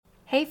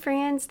Hey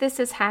friends, this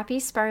is Happy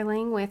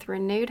Sperling with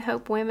Renewed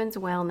Hope Women's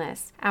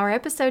Wellness. Our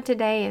episode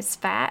today is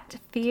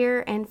Fat,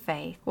 Fear, and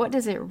Faith. What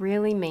does it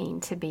really mean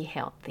to be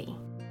healthy?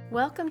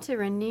 Welcome to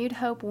Renewed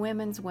Hope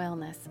Women's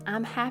Wellness.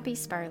 I'm Happy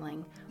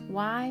Sperling,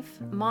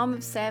 wife, mom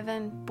of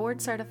 7,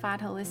 board-certified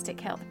holistic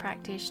health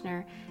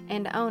practitioner,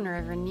 and owner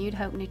of Renewed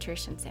Hope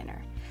Nutrition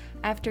Center.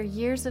 After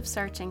years of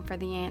searching for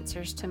the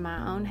answers to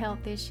my own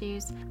health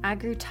issues, I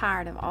grew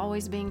tired of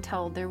always being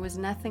told there was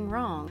nothing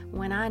wrong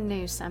when I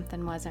knew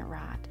something wasn't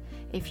right.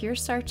 If you're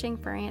searching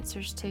for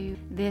answers too,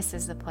 this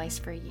is the place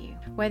for you.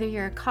 Whether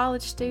you're a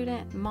college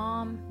student,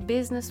 mom,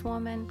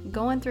 businesswoman,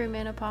 going through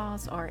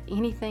menopause, or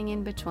anything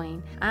in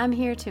between, I'm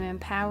here to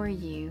empower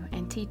you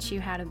and teach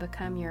you how to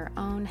become your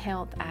own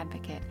health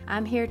advocate.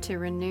 I'm here to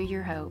renew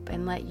your hope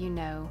and let you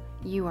know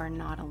you are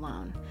not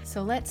alone.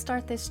 So let's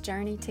start this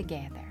journey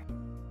together.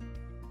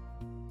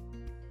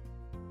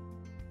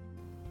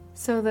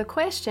 So the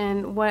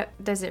question, what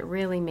does it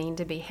really mean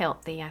to be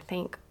healthy? I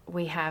think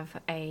we have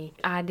an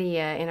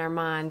idea in our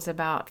minds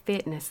about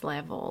fitness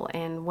level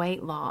and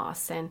weight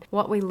loss and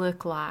what we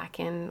look like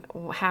and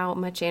how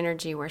much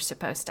energy we're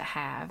supposed to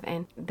have.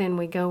 And then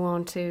we go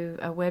on to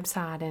a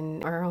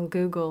website or on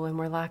Google and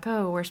we're like,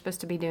 oh, we're supposed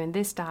to be doing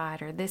this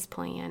diet or this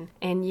plan.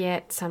 And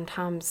yet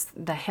sometimes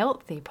the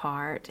healthy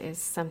part is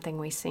something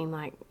we seem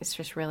like it's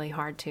just really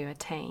hard to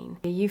attain.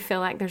 Do you feel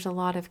like there's a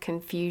lot of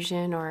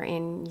confusion, or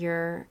in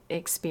your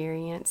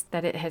experience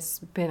that it has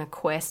been a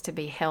quest to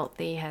be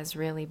healthy has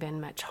really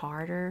been much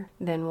harder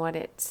than what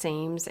it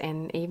seems,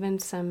 and even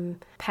some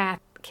path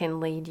can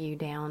lead you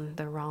down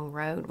the wrong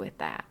road with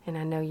that? And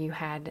I know you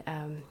had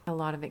a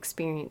lot of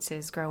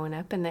experiences growing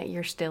up and that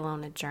you're still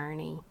on a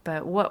journey,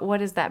 but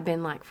what has that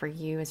been like for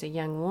you as a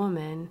young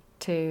woman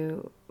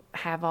to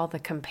have all the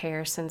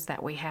comparisons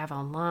that we have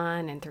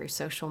online and through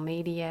social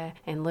media,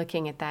 and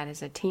looking at that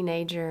as a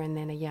teenager and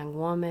then a young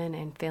woman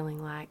and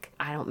feeling like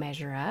I don't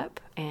measure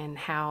up, and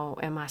how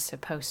am I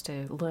supposed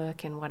to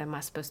look and what am I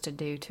supposed to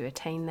do to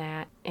attain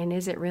that? And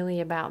is it really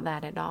about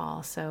that at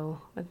all?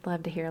 So I'd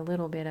love to hear a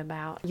little bit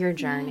about your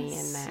journey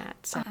in that.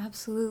 So.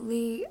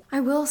 Absolutely.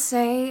 I will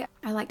say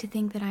I like to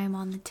think that I am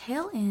on the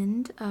tail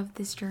end of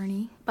this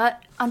journey,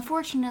 but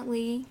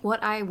unfortunately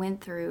what I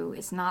went through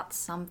is not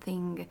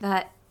something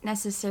that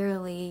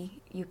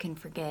necessarily you can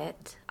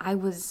forget. I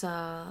was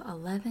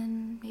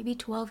 11, maybe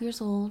 12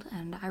 years old,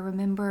 and I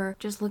remember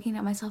just looking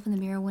at myself in the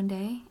mirror one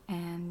day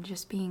and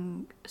just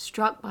being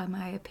struck by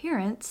my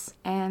appearance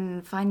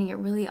and finding it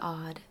really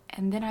odd.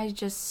 And then I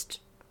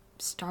just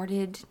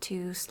started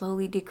to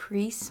slowly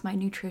decrease my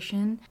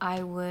nutrition.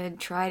 I would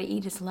try to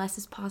eat as less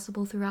as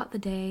possible throughout the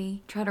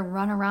day, try to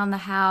run around the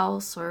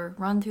house or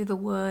run through the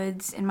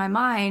woods. In my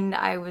mind,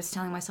 I was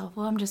telling myself,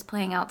 well, I'm just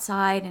playing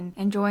outside and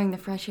enjoying the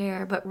fresh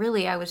air, but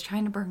really I was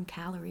trying to burn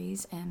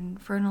calories.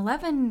 And for an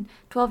 11,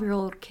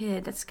 12-year-old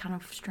kid, that's kind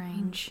of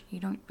strange. You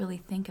don't really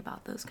think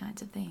about those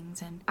kinds of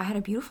things. And I had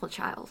a beautiful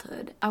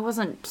childhood. I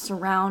wasn't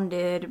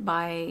surrounded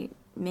by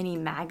many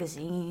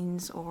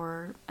magazines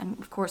and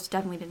of course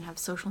definitely didn't have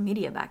social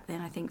media back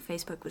then. I think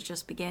Facebook was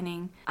just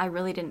beginning. I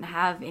really didn't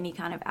have any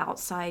kind of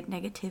outside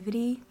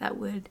negativity that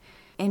would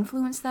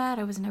influence that.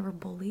 I was never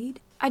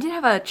bullied. I did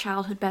have a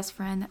childhood best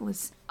friend that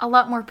was a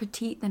lot more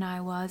petite than I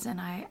was, and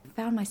I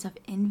found myself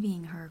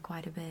envying her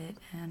quite a bit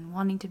and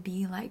wanting to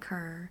be like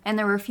her. And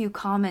there were a few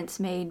comments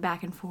made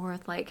back and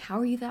forth like, how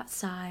are you that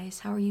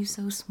size? How are you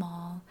so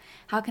small?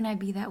 How can I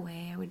be that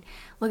way? I would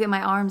look at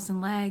my arms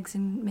and legs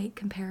and make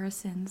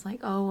comparisons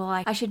like, oh,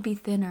 well, I should be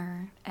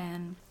thinner.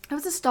 And I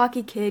was a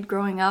stocky kid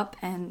growing up,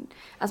 and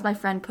as my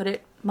friend put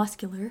it,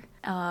 muscular,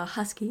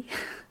 husky.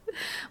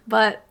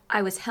 But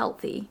I was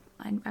healthy.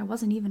 I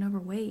wasn't even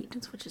overweight,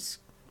 which is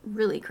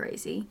really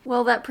crazy.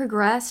 Well, that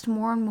progressed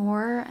more and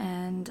more,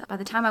 and by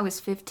the time I was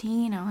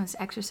 15, I was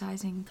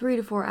exercising 3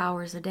 to 4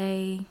 hours a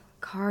day,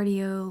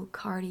 cardio.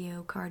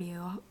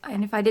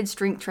 And if I did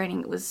strength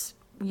training, it was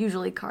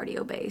usually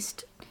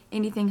cardio-based.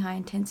 Anything high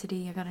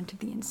intensity. I got into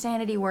the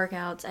insanity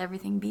workouts,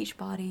 everything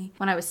Beachbody.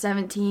 When I was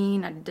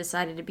 17, I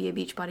decided to be a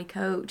Beachbody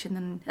coach, and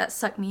then that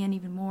sucked me in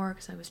even more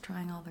because I was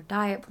trying all their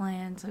diet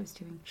plans. I was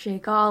doing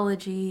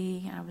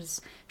Shakeology, and I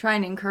was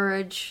trying to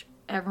encourage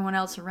everyone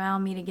else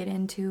around me to get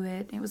into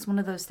it. It was one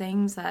of those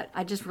things that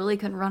I just really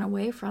couldn't run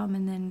away from.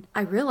 And then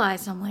I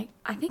realized, I'm like,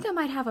 I think I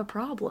might have a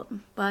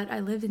problem. But I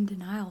lived in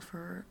denial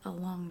for a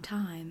long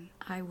time.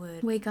 I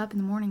would wake up in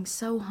the morning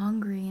so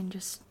hungry and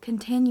just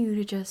continue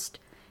to just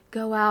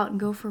go out and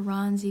go for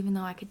runs, even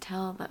though I could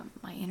tell that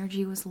my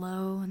energy was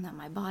low and that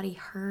my body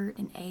hurt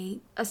and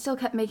ached. I still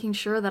kept making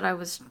sure that I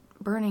was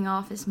burning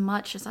off as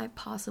much as I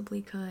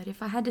possibly could.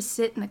 If I had to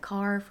sit in the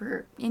car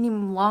for any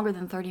longer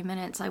than 30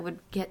 minutes, I would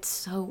get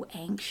so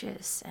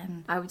anxious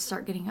and I would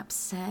start getting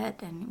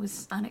upset, and it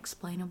was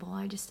unexplainable.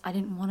 I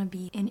didn't want to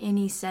be in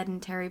any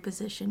sedentary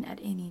position at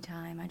any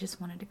time. I just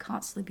wanted to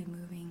constantly be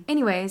moving.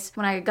 Anyways,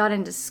 when I got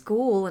into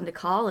school, into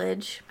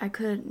college, I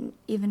couldn't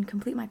even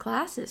complete my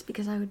classes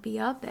because I would be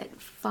up at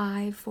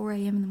 4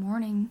 a.m. in the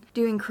morning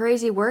doing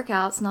crazy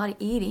workouts, not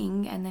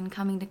eating, and then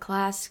coming to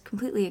class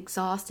completely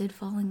exhausted,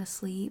 falling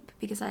asleep. sleep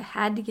because I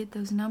had to get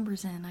those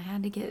numbers in. I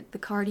had to get the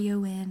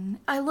cardio in.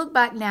 I look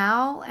back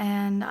now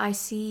and I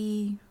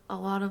see a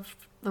lot of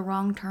the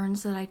wrong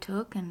turns that I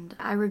took, and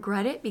I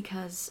regret it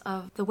because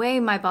of the way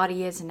my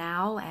body is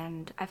now,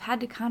 and I've had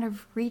to kind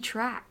of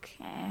retrack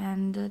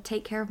and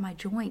take care of my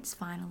joints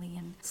finally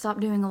and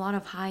stop doing a lot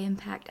of high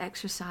impact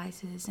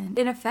exercises, and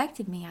it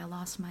affected me. I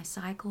lost my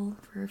cycle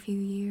for a few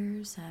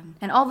years,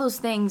 and all those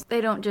things, they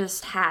don't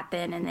just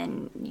happen and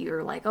then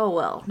you're like, oh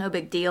well, no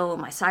big deal,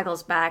 my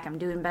cycle's back, I'm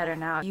doing better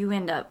now. You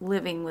end up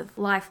living with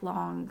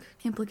lifelong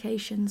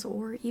implications,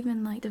 or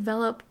even like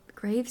develop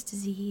Graves'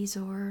 disease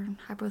or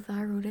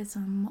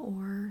hypothyroidism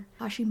or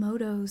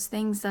Hashimoto's,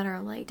 things that are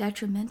like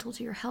detrimental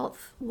to your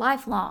health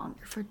lifelong,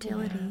 your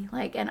fertility.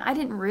 And I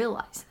didn't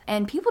realize that.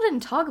 And people didn't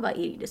talk about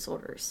eating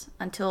disorders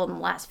until in the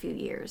last few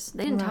years.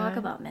 They didn't talk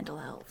about mental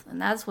health. And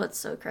that's what's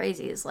so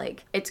crazy is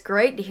like, it's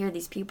great to hear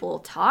these people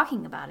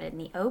talking about it in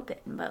the open,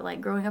 but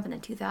like growing up in the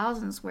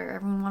 2000s where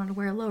everyone wanted to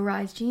wear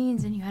low-rise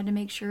jeans and you had to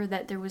make sure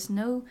that there was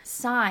no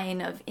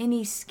sign of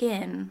any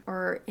skin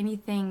or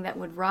anything that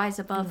would rise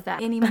above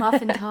that, any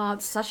muffin top.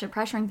 Such a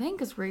pressuring thing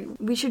because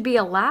we should be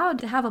allowed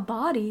to have a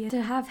body,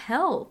 to have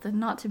health, and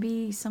not to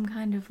be some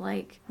kind of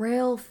like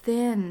rail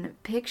thin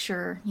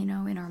picture, in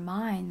our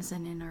minds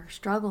and in our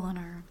struggle and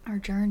our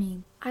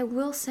journey. I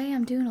will say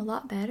I'm doing a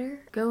lot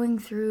better. Going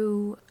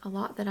through a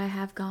lot that I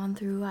have gone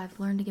through, I've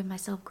learned to give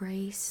myself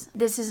grace.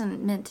 This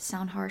isn't meant to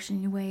sound harsh in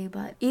any way,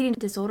 but eating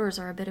disorders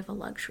are a bit of a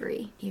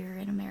luxury here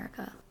in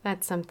America.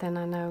 That's something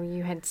I know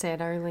you had said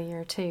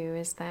earlier too,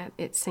 is that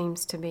it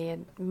seems to be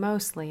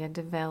mostly a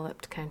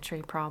developed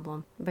country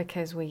problem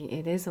because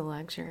it is a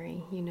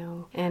luxury,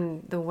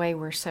 and the way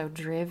we're so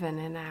driven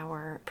in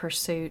our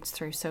pursuits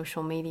through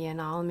social media and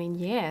all. I mean,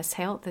 yes,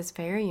 health is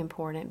very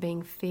important.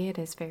 Being fit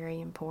is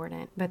very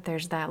important, but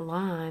there's that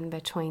line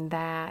between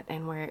that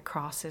and where it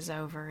crosses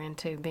over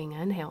into being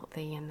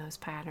unhealthy in those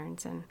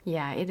patterns. And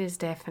yeah, it is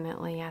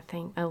definitely, I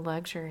think, a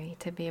luxury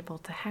to be able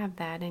to have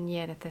that, and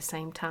yet at the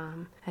same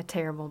time, a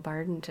terrible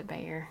burden to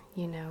bear,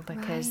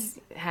 because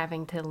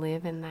having to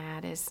live in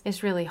that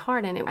is really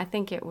hard. And I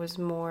think it was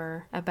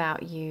more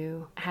about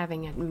you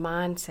having a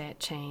mindset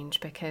change,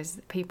 because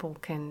people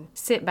can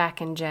sit back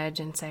and judge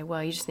and say,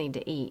 well, you just need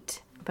to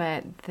eat.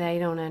 But they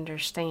don't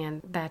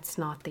understand that's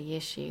not the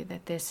issue,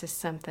 that this is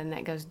something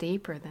that goes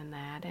deeper than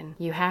that, and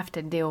you have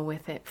to deal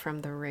with it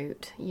from the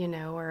root,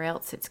 or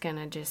else it's going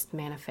to just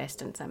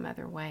manifest in some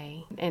other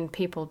way. And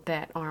people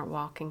that aren't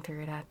walking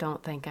through it, I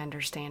don't think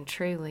understand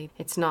truly.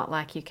 It's not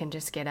like you can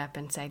just get up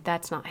and say,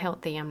 that's not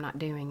healthy, I'm not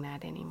doing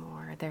that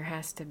anymore. There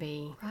has to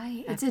be...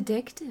 Right, it's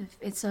addictive.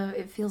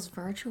 It feels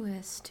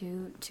virtuous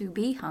to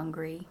be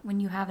hungry when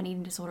you have an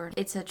eating disorder.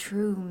 It's a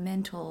true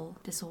mental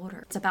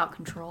disorder. It's about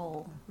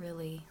control,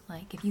 really.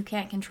 Like, if you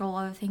can't control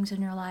other things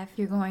in your life,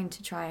 you're going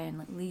to try and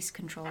at least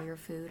control your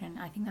food, and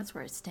I think that's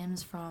where it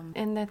stems from.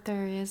 And that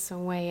there is a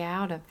way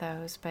out of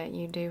those, but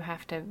you do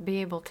have to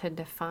be able to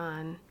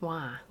define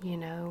why,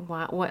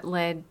 what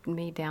led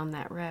me down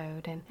that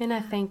road. And I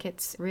think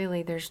it's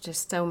really, there's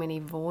just so many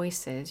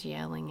voices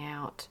yelling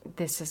out,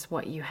 this is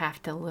what you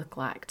have to look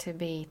like to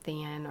be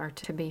thin, or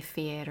to be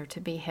fit, or to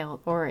be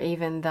healthy, or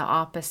even the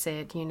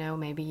opposite,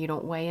 maybe you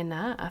don't weigh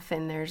enough,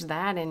 and there's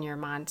that in your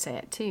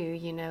mindset too,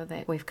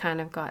 that we've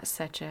kind of got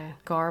such a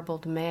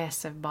garbled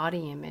mess of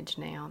body image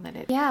now that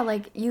it... Yeah,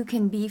 like you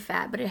can be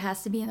fat, but it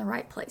has to be in the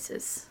right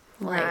places.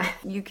 Like,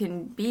 you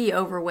can be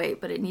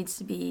overweight, but it needs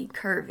to be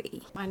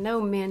curvy. I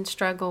know men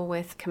struggle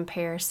with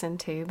comparison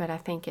too, but I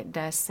think it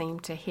does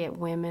seem to hit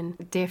women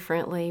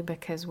differently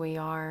because we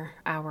are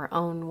our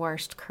own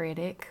worst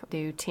critic. We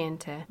do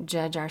tend to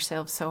judge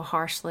ourselves so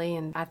harshly,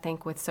 and I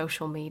think with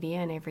social media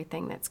and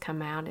everything that's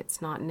come out,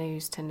 it's not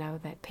news to know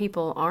that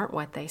people aren't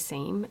what they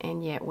seem,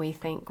 and yet we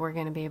think we're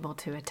going to be able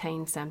to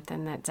attain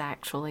something that's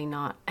actually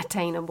not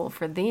attainable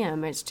for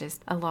them. It's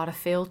just a lot of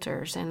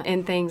filters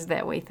and things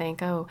that we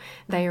think, oh,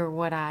 they are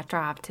what I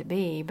strive to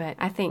be. But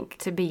I think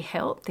to be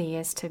healthy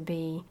is to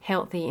be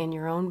healthy in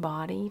your own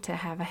body, to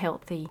have a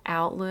healthy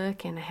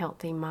outlook and a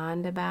healthy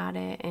mind about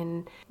it,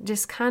 and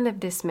just kind of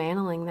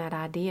dismantling that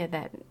idea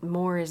that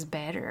more is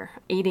better.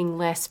 Eating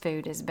less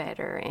food is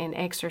better, and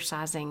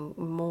exercising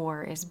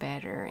more is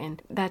better,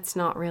 and that's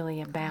not really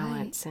a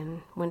balance. Right.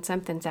 And when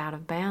something's out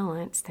of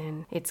balance,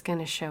 then it's going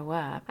to show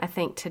up. I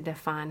think to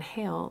define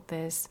health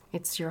is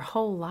it's your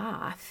whole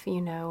life,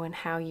 and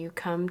how you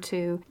come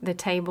to the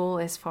table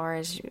as far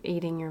as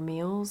eating your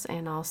meals,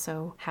 and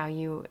also how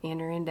you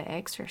enter into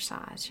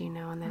exercise,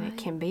 and then it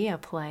can be a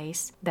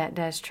place that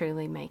does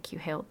truly make you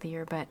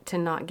healthier, but to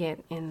not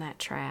get in that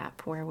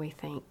trap where we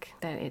think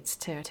that it's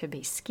to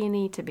be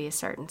skinny, to be a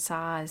certain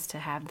size, to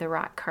have the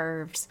right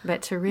curves,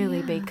 but to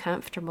really be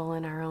comfortable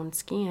in our own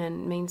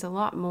skin means a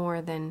lot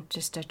more than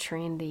just a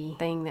trendy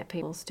thing that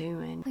people's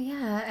doing. Well,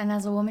 yeah, and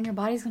as a woman, your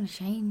body's going to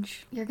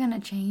change. You're going to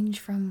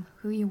change from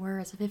who you were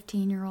as a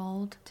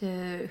 15-year-old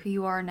to who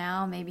you are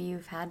now. Maybe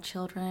you've had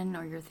children,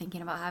 or you're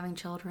thinking about having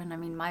children. I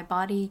mean, my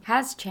body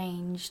has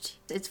changed.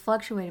 It's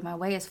fluctuated. My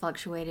weight has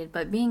fluctuated.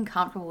 But being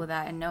comfortable with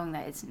that and knowing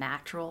that it's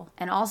natural.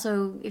 And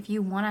also, if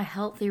you want a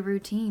healthy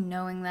routine,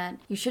 knowing that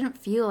you shouldn't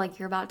feel like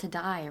you're about to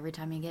die every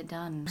time you get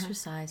done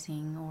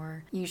exercising,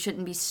 or you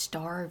shouldn't be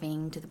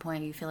starving to the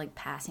point you feel like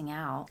passing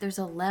out. There's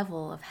a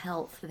level of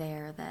health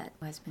there that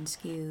has been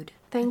skewed.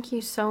 Thank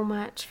you so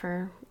much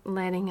for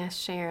letting us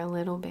share a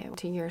little bit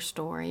to your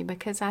story,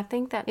 because I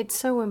think that it's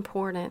so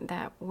important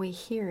that we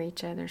hear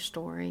each other's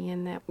story,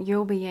 and that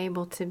you'll be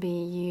able to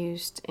be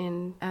used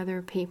in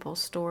other people's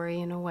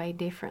story in a way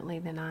differently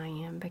than I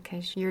am,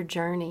 because your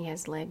journey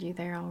has led you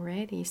there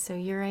already. So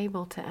you're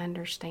able to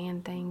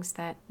understand things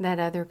that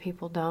other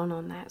people don't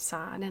on that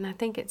side. And I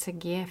think it's a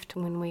gift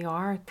when we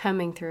are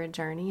coming through a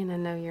journey, and I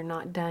know you're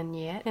not done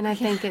yet. And I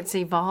think it's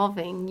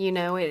evolving.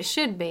 It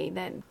should be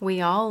that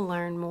we all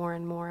learn more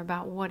and more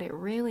about what it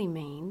really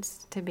means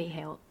to be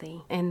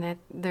healthy, and that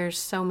there's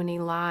so many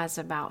lies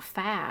about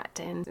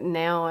fat. And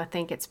now I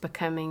think it's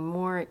becoming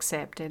more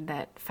accepted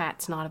that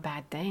fat's not a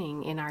bad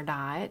thing in our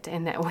diet,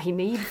 and that we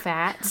need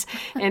fats.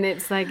 And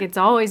it's like, it's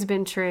always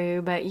been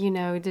true, but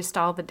just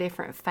all the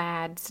different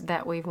fads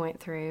that we've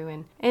went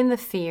through, and the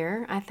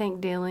fear, I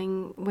think,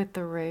 dealing with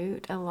the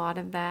root, a lot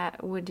of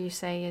that, would you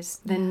say, is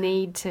the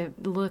need to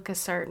look a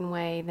certain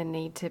way, the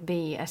need to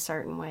be a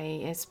certain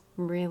way, is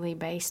really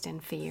based in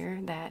fear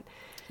that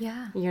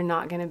you're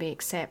not going to be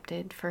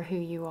accepted for who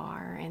you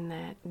are, and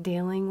that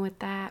dealing with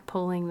that,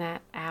 pulling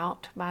that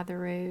out by the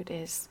root,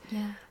 is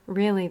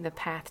really the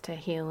path to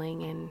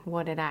healing, and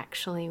what it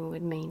actually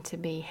would mean to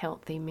be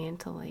healthy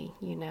mentally,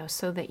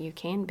 so that you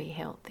can be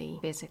healthy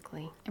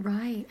physically.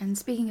 Right. And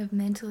speaking of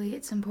mentally,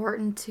 it's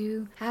important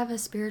to have a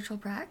spiritual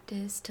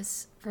practice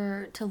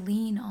to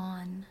lean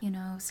on,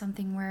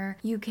 something where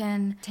you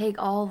can take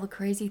all the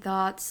crazy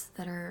thoughts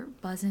that are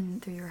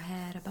buzzing through your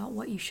head about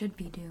what you should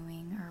be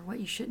doing or what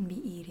you shouldn't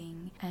be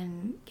eating,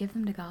 and give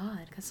them to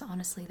God, because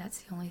honestly, that's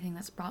the only thing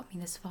that's brought me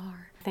this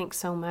far. I think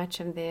so much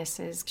of this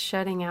is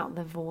shutting out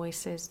the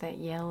voices that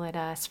yell at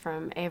us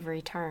from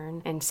every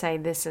turn and say,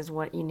 this is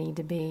what you need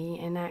to be,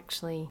 and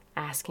actually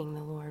asking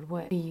the Lord,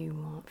 what do you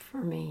want for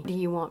me? What do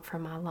you want for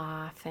my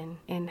life?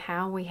 And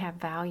how we have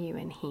value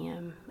in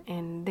Him.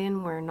 And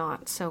then we're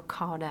not so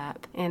caught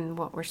up in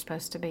what we're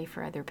supposed to be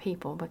for other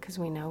people, because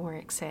we know we're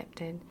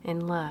accepted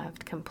and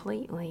loved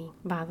completely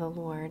by the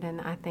Lord.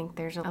 And I think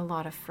there's a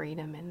lot of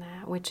freedom in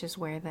that, which is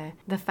where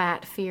the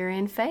fight, fear,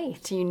 and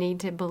faith. You need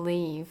to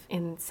believe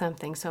in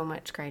something so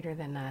much greater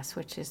than us,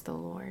 which is the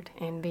Lord,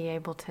 and be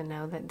able to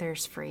know that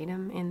there's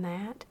freedom in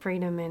that,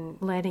 freedom in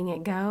letting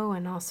it go,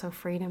 and also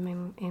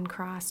freedom in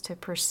Christ to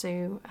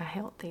pursue a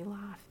healthy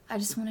life. I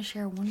just want to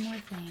share one more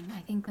thing. I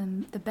think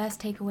the best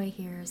takeaway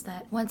here is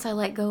that once I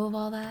let go of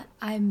all that,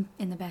 I'm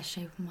in the best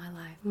shape of my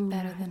life.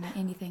 Better than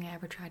anything I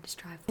ever tried to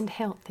strive for. And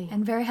healthy.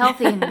 And very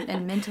healthy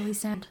and mentally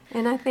sound.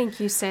 And I think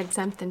you said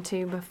something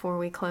too before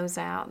we close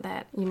out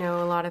that, a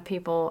lot of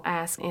people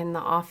ask in the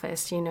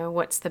office,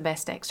 what's the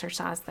best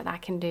exercise that I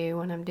can do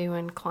when I'm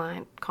doing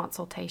client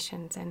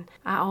consultations. And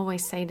I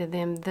always say to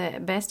them, the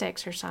best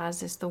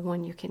exercise is the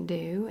one you can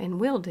do and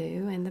will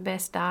do, and the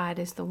best diet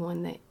is the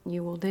one that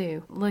you will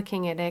do.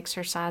 Looking at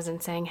exercise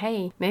and saying,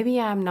 hey, maybe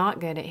I'm not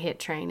good at HIIT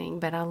training,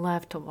 but I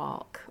love to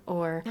walk,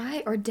 or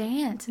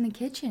dance in the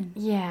kitchen.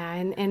 Yeah,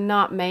 and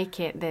not make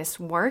it this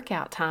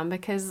workout time,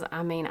 because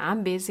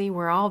I'm busy,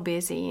 we're all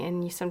busy,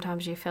 and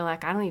sometimes you feel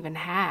like I don't even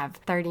have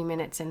 30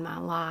 minutes in my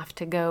life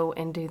to go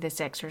and do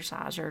this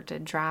exercise or to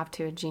drive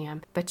to a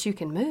gym. But you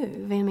can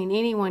move.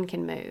 Anyone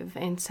can move,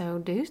 and so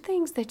do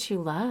things that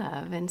you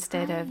love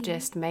instead of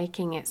just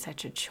making it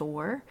such a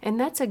chore. And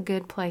that's a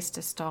good place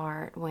to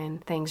start when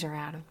things are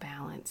out of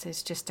balance.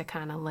 It's just to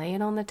kind of lay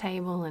it on the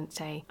table and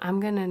say,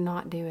 I'm going to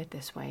not do it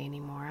this way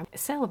anymore.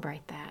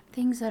 Celebrate that.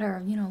 Things that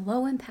are,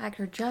 low impact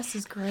are just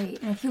as great.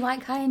 And if you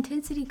like high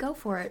intensity, go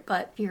for it.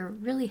 But if you're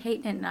really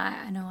hating it, and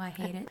I know I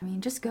hate it,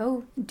 just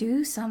go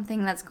do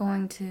something that's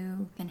going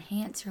to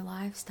enhance your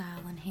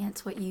lifestyle,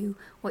 enhance what you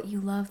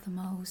love the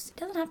most. It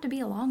doesn't have to be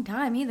a long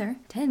time either.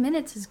 10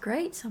 minutes is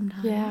great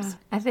sometimes. Yeah,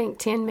 I think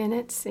 10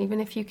 minutes, even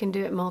if you can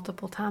do it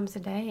multiple times a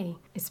day,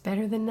 it's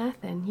better than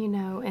nothing,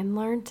 and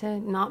learn to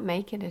not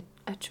make it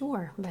a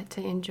chore, but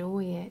to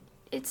enjoy it.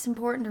 It's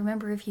important to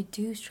remember, if you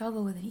do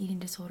struggle with an eating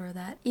disorder,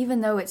 that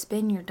even though it's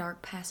been your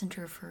dark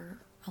passenger for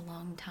a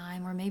long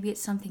time, or maybe it's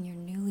something you're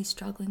newly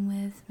struggling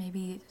with,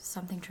 maybe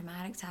something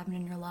traumatic's happened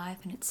in your life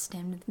and it's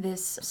stemmed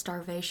this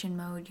starvation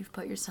mode you've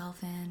put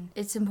yourself in,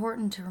 it's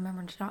important to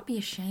remember to not be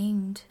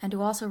ashamed, and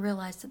to also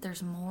realize that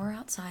there's more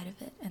outside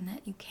of it, and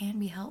that you can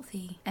be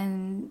healthy,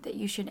 and that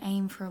you should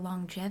aim for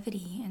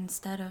longevity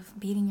instead of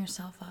beating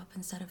yourself up,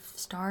 instead of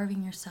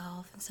starving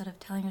yourself, instead of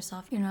telling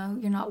yourself, you're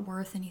not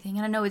worth anything.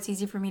 And I know it's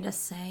easy for me to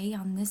say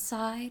on this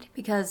side,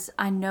 because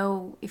I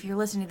know if you're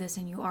listening to this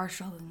and you are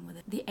struggling with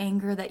it, the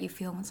anger that you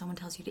feel when someone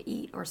tells you to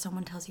eat, or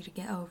someone tells you to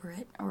get over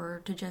it,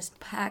 or to just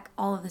pack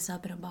all of this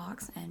up in a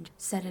box and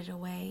set it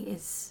away,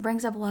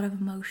 brings up a lot of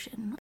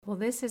emotion. Well,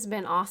 this has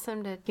been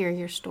awesome to hear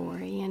your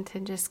story, and to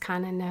just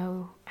kind of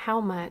know how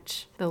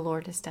much the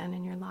Lord has done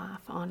in your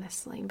life,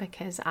 honestly,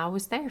 because I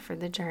was there for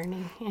the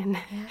journey, and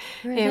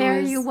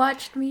you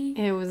watched me.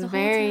 It was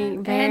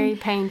very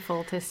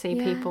painful to see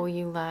people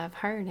you love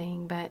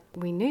hurting, but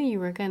we knew you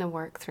were going to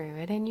work through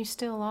it, and you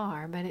still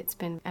are, but it's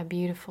been a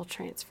beautiful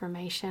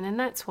transformation, and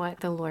that's what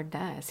the Lord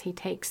does. He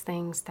takes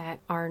things that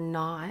are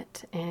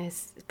not and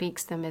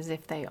speaks them as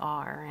if they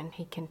are, and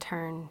He can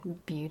turn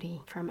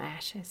beauty from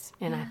ashes,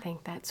 and I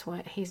think that's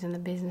what He's in the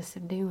business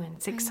of doing.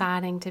 It's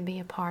exciting to be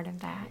a part of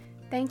that.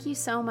 Thank you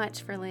so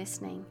much for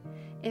listening.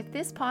 If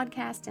this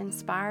podcast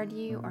inspired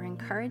you or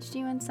encouraged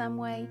you in some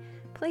way,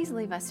 please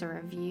leave us a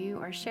review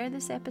or share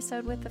this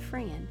episode with a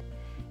friend.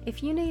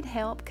 If you need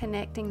help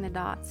connecting the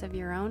dots of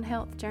your own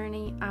health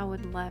journey, I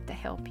would love to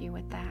help you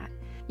with that.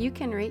 You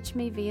can reach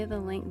me via the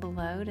link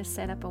below to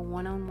set up a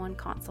one-on-one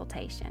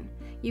consultation.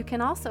 You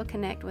can also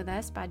connect with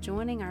us by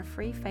joining our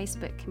free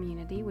Facebook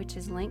community, which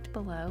is linked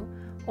below,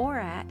 or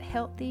at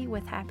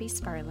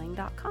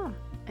healthywithhappysperling.com.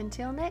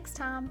 Until next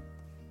time.